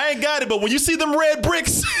 Now, I ain't got it, but when you see them red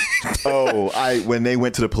bricks. When they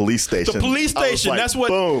went to the police station. The police station, that's what.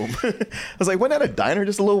 Boom. I was like, wasn't that a diner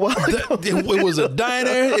just a little while ago? It was a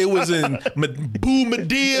diner. It was in Boo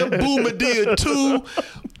Medea 2.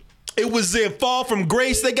 It was in Fall from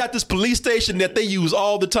Grace. They got this police station that they use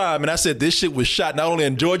all the time. And I said, this shit was shot not only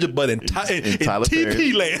in Georgia, but in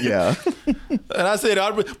TP land. Yeah. And I said,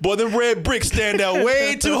 boy, them red bricks stand out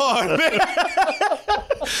way too hard, man.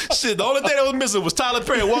 Shit, the only thing that was missing was Tyler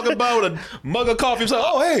Perry walking by with a mug of coffee. He was like,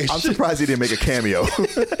 oh, hey. I'm surprised he didn't make a cameo.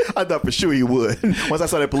 I thought for sure he would. Once I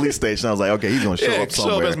saw that police station, I was like, okay, he's going to show up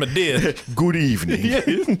somewhere. Show up as Medea. Good evening. Yeah.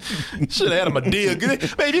 Should have had a Medea.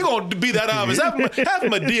 Man, you going to be that obvious. Have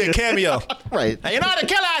Medea cameo. Right. Hey, you know the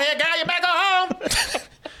killer out here, girl. You better go home.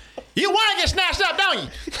 You want to get snatched up, don't you?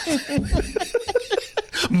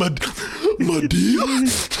 Medea?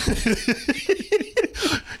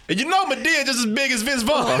 And you know Medea just as big as Vince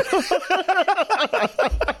Vaughn.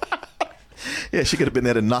 Yeah, she could have been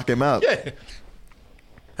there to knock him out. Yeah.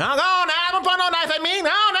 I'm gone now. Don't put no knife at me. No,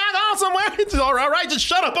 now go somewhere. It's all right. Just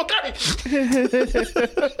shut up, okay?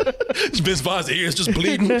 Vince Vaughn's ears just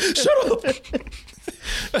bleeding. Shut up.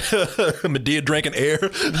 Medea drinking air.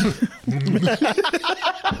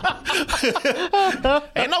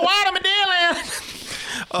 Ain't no water, Medea land.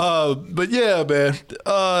 But yeah, man.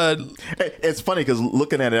 It's funny because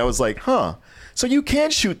looking at it, I was like, huh. So you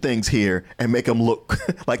can shoot things here and make them look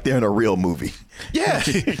like they're in a real movie. Yeah.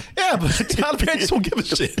 Yeah, but Tyler Perry just won't give a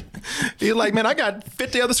shit. He's like, man, I got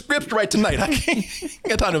 50 other scripts to write tonight. I can't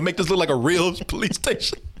got time to make this look like a real police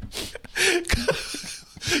station.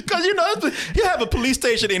 Because, you know, you have a police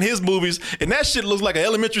station in his movies, and that shit looks like an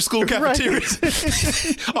elementary school cafeteria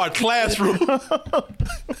or a classroom.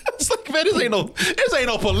 It's like, man, this ain't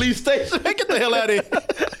no police station. Man, get the hell out of here.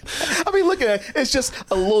 I mean, look at it. It's just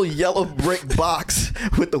a little yellow brick box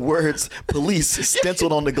with the words police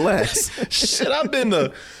stenciled on the glass. Shit, I've been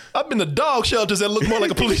to dog shelters that look more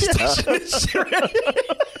like a police station.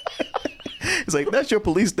 It's like, that's your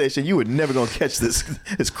police station. You were never going to catch this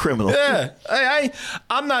criminal. Yeah.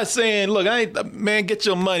 I'm not saying, look, man, get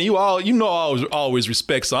your money. You know I always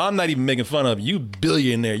respect, so I'm not even making fun of you,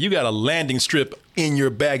 billionaire. You got a landing strip in your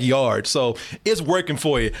backyard, so it's working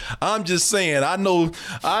for you. I'm just saying, I know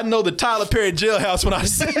the Tyler Perry jailhouse when I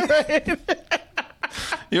see it.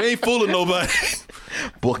 You ain't fooling nobody.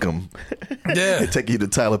 Book them. Yeah. They take you to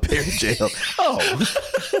Tyler Perry jail. Oh.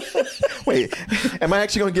 Wait, am I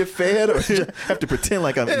actually going to get fed or have to pretend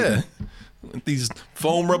like I'm eating? These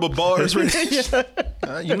foam rubber bars. Right?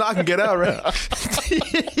 You're not going to get out, right?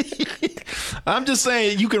 I'm just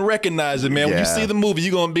saying, you can recognize it, man. When you see the movie,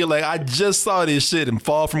 you're going to be like, I just saw this shit in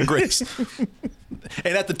Fall from Grace.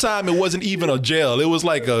 And at the time, it wasn't even a jail. It was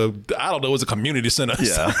like it was a community center.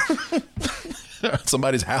 Yeah.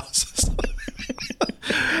 Somebody's house.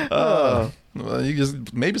 Well, you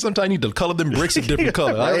just maybe sometimes you need to color them bricks a different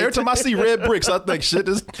color. Every time I see red bricks, I think, shit,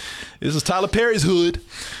 this is Tyler Perry's hood.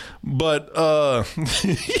 But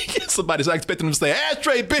somebody's expecting them to say,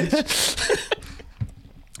 ashtray, bitch.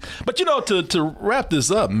 But you know, to wrap this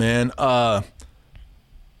up, man,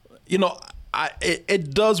 you know,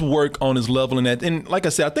 it does work on his level in that, and like I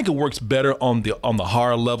said, I think it works better on the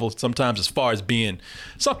horror level sometimes, as far as being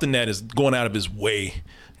something that is going out of his way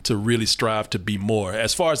to really strive to be more.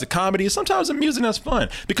 As far as the comedy, sometimes the music that's fun.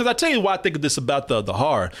 Because I tell you why I think of this about the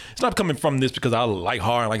horror. It's not coming from this because I like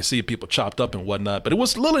horror and like to see people chopped up and whatnot, but it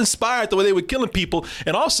was a little inspired the way they were killing people,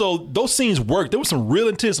 and also those scenes worked. There were some real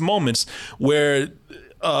intense moments where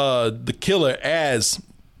the killer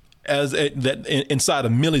inside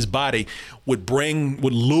of Millie's body would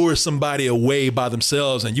lure somebody away by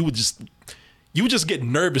themselves, and you would just you just get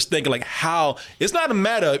nervous thinking like how. It's not a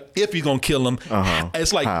matter of if you're gonna kill him.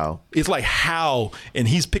 It's like how. It's like how, and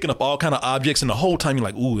he's picking up all kind of objects, and the whole time you're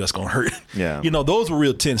like, ooh, that's gonna hurt. Yeah, those were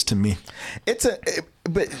real tense to me.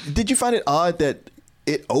 But did you find it odd that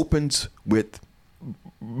it opens with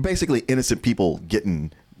basically innocent people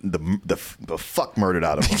getting the fuck murdered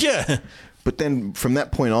out of them? Yeah. But then from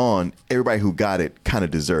that point on, everybody who got it kind of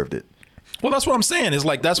deserved it. Well, that's what I'm saying. It's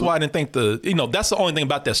like, that's why I didn't think that's the only thing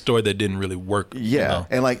about that story that didn't really work. Yeah.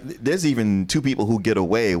 And like, there's even 2 people who get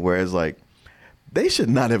away, whereas like, they should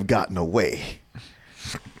not have gotten away.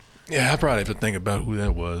 Yeah, I probably have to think about who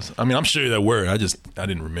that was. I mean, I'm sure there were. I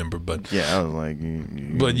didn't remember, but. Yeah, I was like,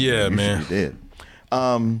 man. You did.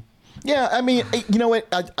 Yeah, I mean, you know what?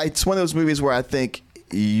 It's one of those movies where I think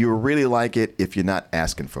you really like it if you're not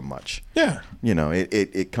asking for much. Yeah.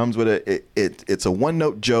 It comes with it's a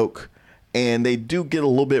 1-note joke. And they do get a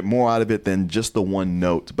little bit more out of it than just the 1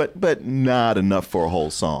 note, but not enough for a whole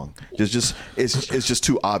song. It's just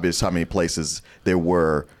too obvious how many places there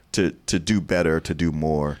were to do better, to do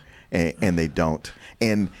more, and they don't.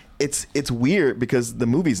 And it's weird because the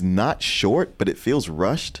movie's not short, but it feels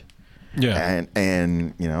rushed. Yeah.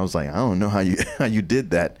 And I was like, I don't know how you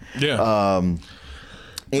did that. Yeah.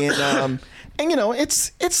 And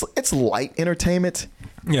it's light entertainment.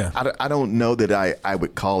 Yeah. I don't know that I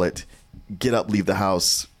would call it get up, leave the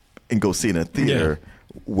house, and go see it in a theater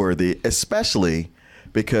worthy, especially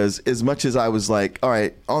because as much as I was like, all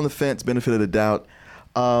right, on the fence, benefit of the doubt,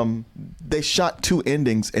 they shot 2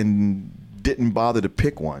 endings and didn't bother to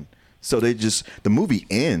pick one. So the movie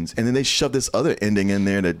ends, and then they shove this other ending in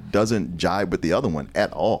there that doesn't jibe with the other one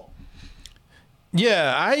at all.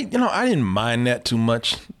 Yeah, I didn't mind that too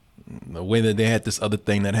much. The way that they had this other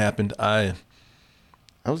thing that happened, I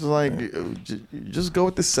was like, just go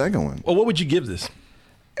with the second one. Well, what would you give this?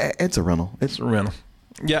 It's a rental. It's a rental.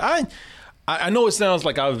 Yeah, I know it sounds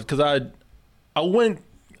like I went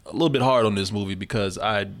a little bit hard on this movie because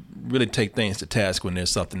I really take things to task when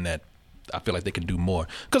there's something that I feel like they can do more.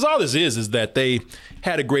 Because all this is that they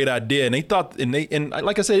had a great idea and they thought, and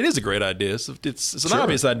like I said, it is a great idea. It's an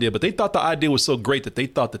obvious idea, but they thought the idea was so great that they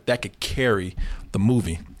thought that could carry the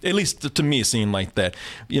movie. At least to me, it seemed like that.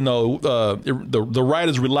 The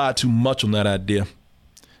writers relied too much on that idea.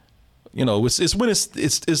 It's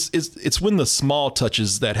when the small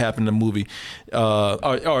touches that happen in the movie,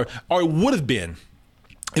 or it would have been.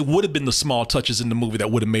 It would have been the small touches in the movie that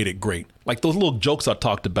would have made it great. Like those little jokes I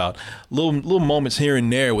talked about, little moments here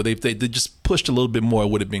and there where they just pushed a little bit more, it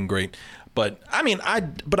would have been great. But I mean, I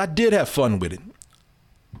did have fun with it.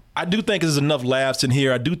 I do think there's enough laughs in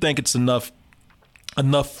here. I do think it's enough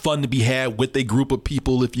fun to be had with a group of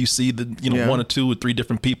people. If you see 1 or 2 or 3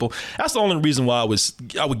 different people, that's the only reason why I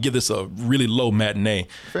would give this a really low matinee.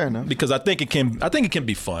 Fair enough. Because I think it can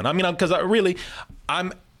be fun. I mean, because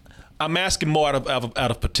I'm asking more out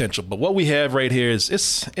of potential, but what we have right here is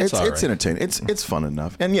it's all right. It's entertaining. It's fun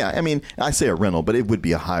enough, and yeah, I mean, I say a rental, but it would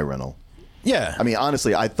be a high rental. Yeah, I mean,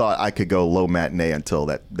 honestly, I thought I could go low matinee until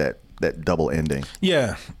that double ending.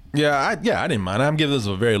 Yeah, I didn't mind. I'm giving this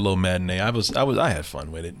a very low matinee. I had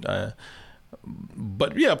fun with it.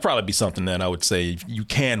 But yeah, it'll probably be something that I would say you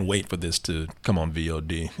can wait for this to come on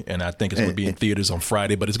VOD, and I think it's going to be in theaters on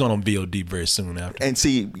Friday, but it's going on VOD very soon after. And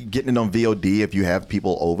see, getting it on VOD, if you have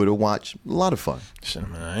people over to watch, a lot of fun. Shit,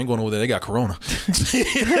 man, I ain't going over there. They got Corona.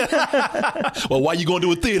 Well, why you going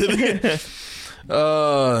to a theater then?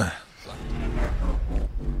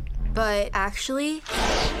 But actually,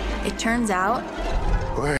 it turns out...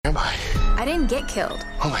 Where am I? I didn't get killed.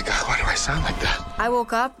 Oh my God, why do I sound like that? I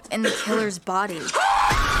woke up in the killer's body.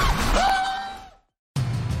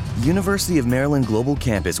 University of Maryland Global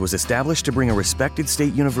Campus was established to bring a respected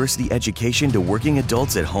state university education to working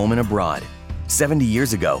adults at home and abroad. 70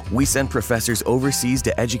 years ago, we sent professors overseas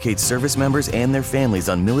to educate service members and their families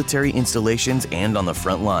on military installations and on the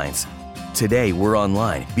front lines. Today, we're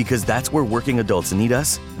online because that's where working adults need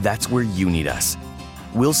us, that's where you need us.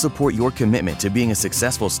 We'll support your commitment to being a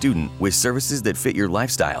successful student with services that fit your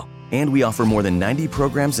lifestyle, and we offer more than 90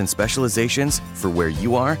 programs and specializations for where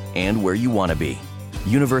you are and where you want to be.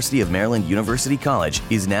 University of Maryland University College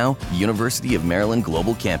is now University of Maryland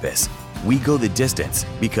Global Campus. We go the distance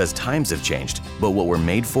because times have changed, but what we're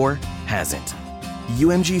made for hasn't.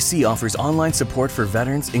 UMGC offers online support for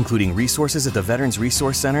veterans, including resources at the Veterans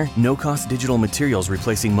Resource Center, no-cost digital materials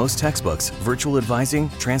replacing most textbooks, virtual advising,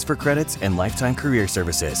 transfer credits, and lifetime career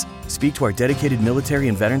services. Speak to our dedicated military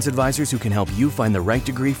and veterans advisors who can help you find the right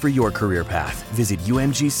degree for your career path. Visit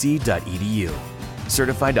umgc.edu.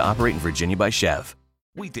 Certified to operate in Virginia by Chev.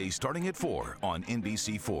 Weekdays starting at 4 on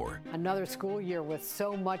NBC4. Another school year with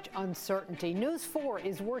so much uncertainty. News 4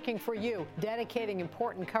 is working for you, dedicating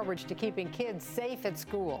important coverage to keeping kids safe at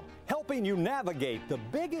school. Helping you navigate the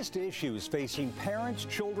biggest issues facing parents,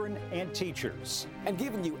 children, and teachers. And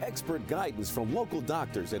giving you expert guidance from local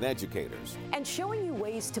doctors and educators. And showing you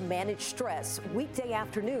ways to manage stress weekday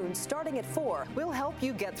afternoons starting at 4. We'll help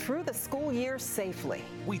you get through the school year safely.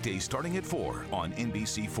 Weekdays starting at 4 on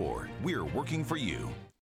NBC4. We're working for you.